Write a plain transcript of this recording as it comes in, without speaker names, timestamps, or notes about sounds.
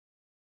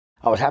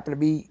I was happy to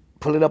be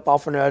pulling up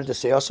off an earth to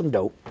sell some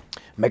dope,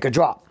 make a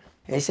drop.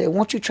 And he said, why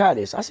don't you try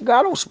this? I said, God,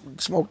 I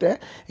don't smoke that.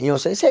 And you know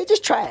what I'm saying? He said,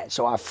 just try it.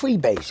 So I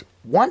freebased it.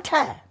 One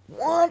time.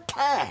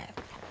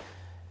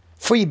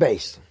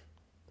 Freebased.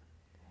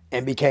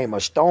 And became a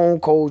stone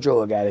cold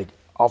drug addict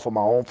off of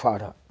my own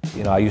product.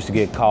 You know, I used to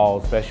get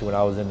calls, especially when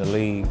I was in the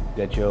league,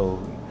 that your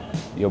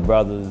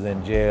brother's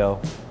in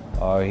jail,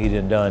 or he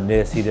done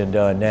this, he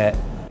done that.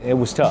 It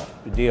was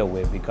tough to deal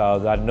with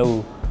because I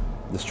knew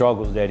the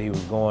struggles that he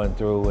was going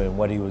through and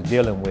what he was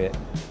dealing with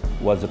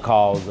was the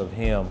cause of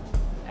him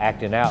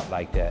acting out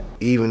like that.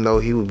 Even though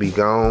he would be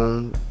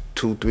gone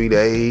 2-3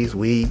 days,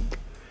 week,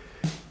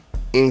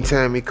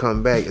 anytime he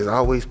come back, it's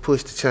always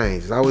push to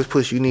change. It's always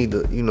push, you need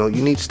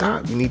to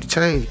stop, you need to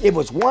change. It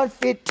was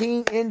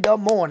 1:15 in the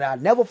morning, I'll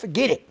never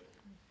forget it.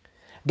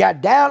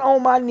 Got down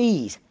on my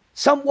knees,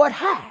 somewhat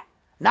high,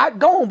 not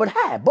gone, but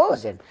high,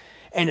 buzzing,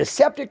 and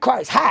accepted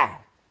Christ high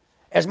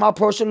as my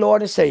personal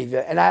Lord and Savior,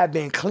 and I have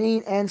been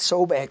clean and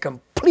sober and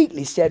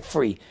completely set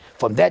free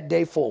from that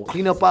day forward.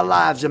 Clean up our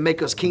lives and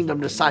make us kingdom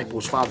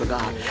disciples, Father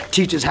God.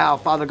 Teach us how,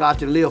 Father God,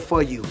 to live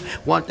for you.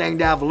 One thing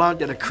that I've learned,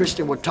 that a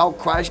Christian will talk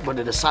Christ, but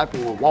a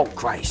disciple will walk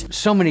Christ.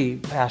 So many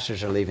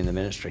pastors are leaving the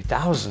ministry.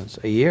 Thousands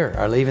a year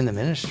are leaving the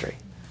ministry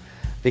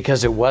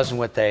because it wasn't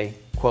what they,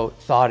 quote,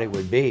 thought it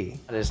would be.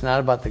 It's not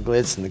about the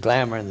glitz and the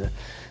glamour and the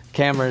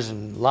cameras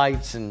and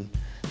lights and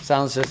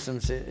sound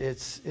systems.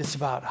 It's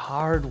about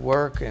hard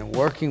work and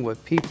working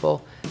with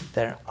people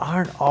that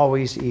aren't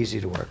always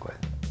easy to work with.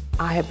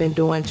 I have been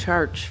doing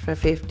church for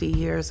 50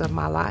 years of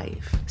my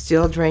life.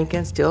 Still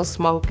drinking, still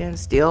smoking,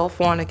 still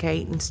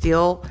fornicating,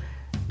 still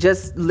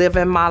just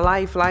living my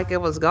life like it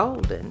was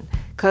golden.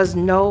 Because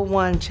no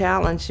one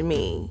challenged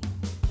me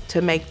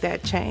to make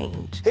that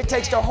change. It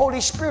takes the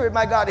Holy Spirit,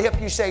 my God, to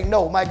help you say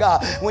no, my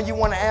God. When you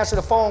want to answer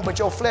the phone, but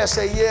your flesh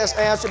say yes,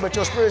 answer, but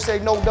your spirit say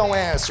no, don't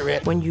answer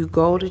it. When you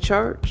go to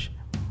church,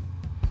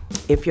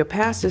 if your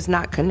pastor's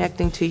not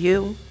connecting to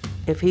you,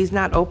 if he's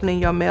not opening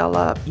your mail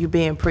up, you're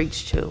being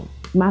preached to.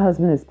 My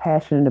husband is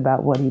passionate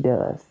about what he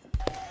does.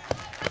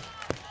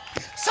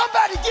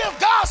 Somebody give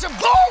God some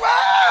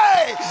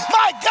glory!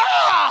 My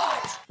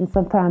God! And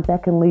sometimes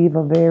that can leave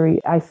a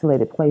very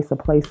isolated place, a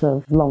place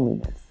of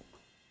loneliness.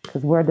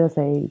 Because where does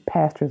a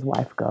pastor's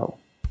wife go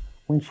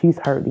when she's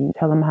hurting?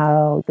 Tell them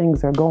how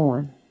things are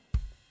going,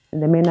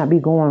 and they may not be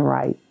going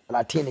right.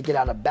 I tend to get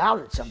out of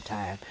balance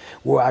sometimes,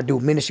 where I do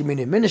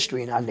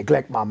ministry, and I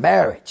neglect my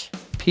marriage.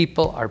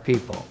 People are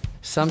people.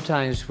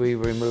 Sometimes we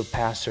remove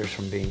pastors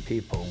from being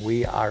people.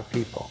 We are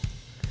people.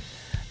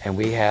 And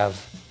we have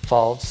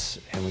faults,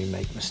 and we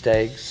make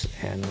mistakes,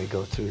 and we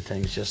go through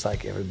things just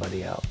like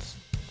everybody else.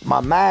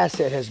 My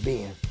mindset has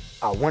been,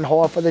 I went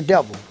hard for the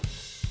devil,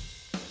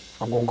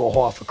 I'm gonna go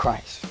hard for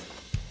Christ.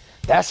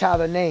 That's how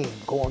the name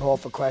Going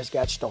Hard for Christ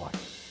got started.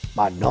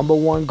 My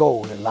 #1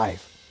 goal in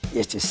life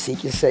is to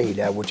seek and save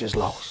that which is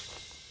lost.